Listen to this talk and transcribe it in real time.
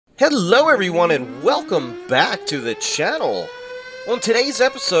Hello everyone and welcome back to the channel. On today's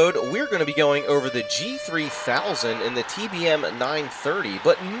episode, we're going to be going over the G3000 and the TBM 930,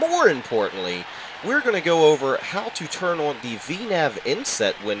 but more importantly, we're going to go over how to turn on the Vnav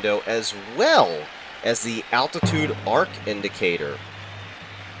inset window as well as the altitude arc indicator.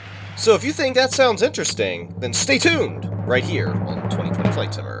 So if you think that sounds interesting, then stay tuned right here on 2020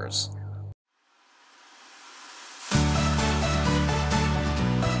 Flight Simmers.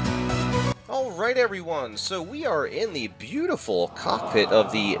 Alright everyone, so we are in the beautiful cockpit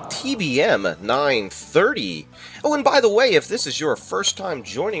of the TBM 930. Oh, and by the way, if this is your first time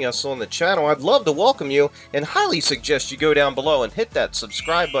joining us on the channel, I'd love to welcome you and highly suggest you go down below and hit that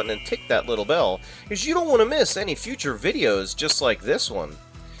subscribe button and tick that little bell, because you don't want to miss any future videos just like this one.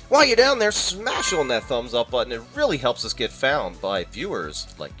 While you're down there, smash on that thumbs up button. It really helps us get found by viewers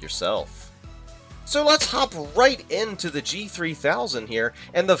like yourself. So let's hop right into the G3000 here,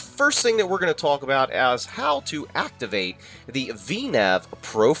 and the first thing that we're going to talk about is how to activate the Vnav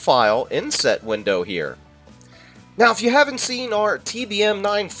profile inset window here. Now, if you haven't seen our TBM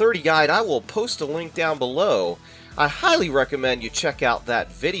 930 guide, I will post a link down below. I highly recommend you check out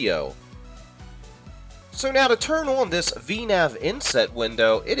that video. So now to turn on this Vnav inset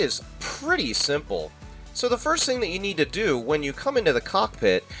window, it is pretty simple. So the first thing that you need to do when you come into the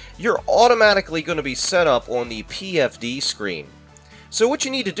cockpit, you're automatically going to be set up on the PFD screen. So what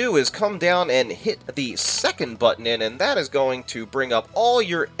you need to do is come down and hit the second button in, and that is going to bring up all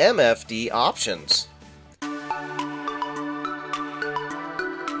your MFD options.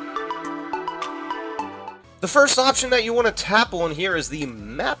 The first option that you want to tap on here is the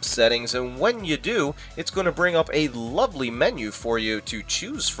map settings, and when you do, it's going to bring up a lovely menu for you to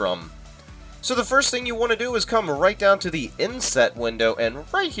choose from. So the first thing you want to do is come right down to the inset window,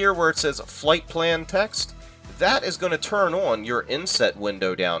 and right here where it says flight plan text, that is going to turn on your inset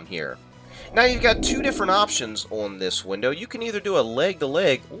window down here. Now you've got two different options on this window. You can either do a leg to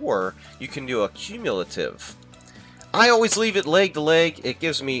leg or you can do a cumulative. I always leave it leg to leg. It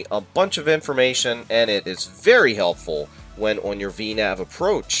gives me a bunch of information and it is very helpful when on your Vnav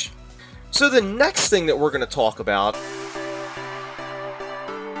approach. So the next thing that we're going to talk about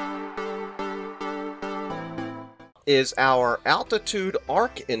is our altitude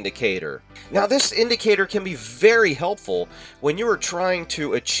arc indicator. Now this indicator can be very helpful when you are trying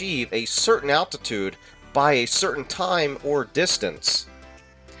to achieve a certain altitude by a certain time or distance.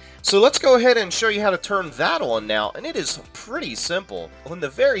 So let's go ahead and show you how to turn that on now, and it is pretty simple. On the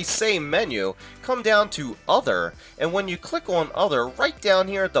very same menu, come down to Other, and when you click on Other, right down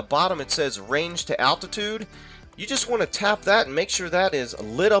here at the bottom it says Range to Altitude. You just want to tap that and make sure that is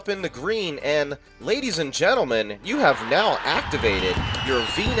lit up in the green, and ladies and gentlemen, you have now activated your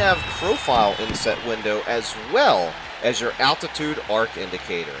Vnav profile inset window as well as your altitude arc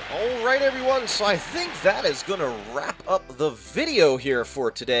indicator. Alright everyone, so I think that is going to wrap up the video here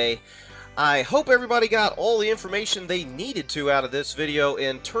for today. I hope everybody got all the information they needed to out of this video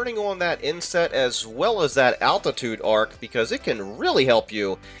in turning on that inset as well as that altitude arc, because it can really help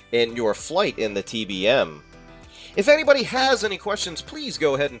you in your flight in the TBM. If anybody has any questions, please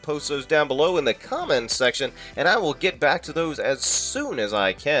go ahead and post those down below in the comments section, and I will get back to those as soon as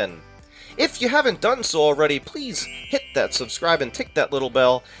I can. If you haven't done so already, please hit that subscribe and tick that little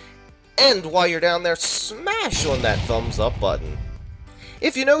bell, and while you're down there, smash on that thumbs up button.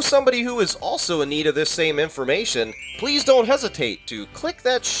 If you know somebody who is also in need of this same information, please don't hesitate to click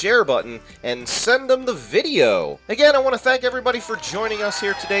that share button and send them the video. Again, I want to thank everybody for joining us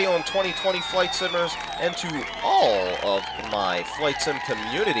here today on 2020 Flight Simmers, and to all of my Flight Sim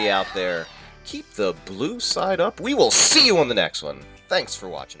community out there, keep the blue side up. We will see you on the next one. Thanks for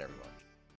watching, everybody.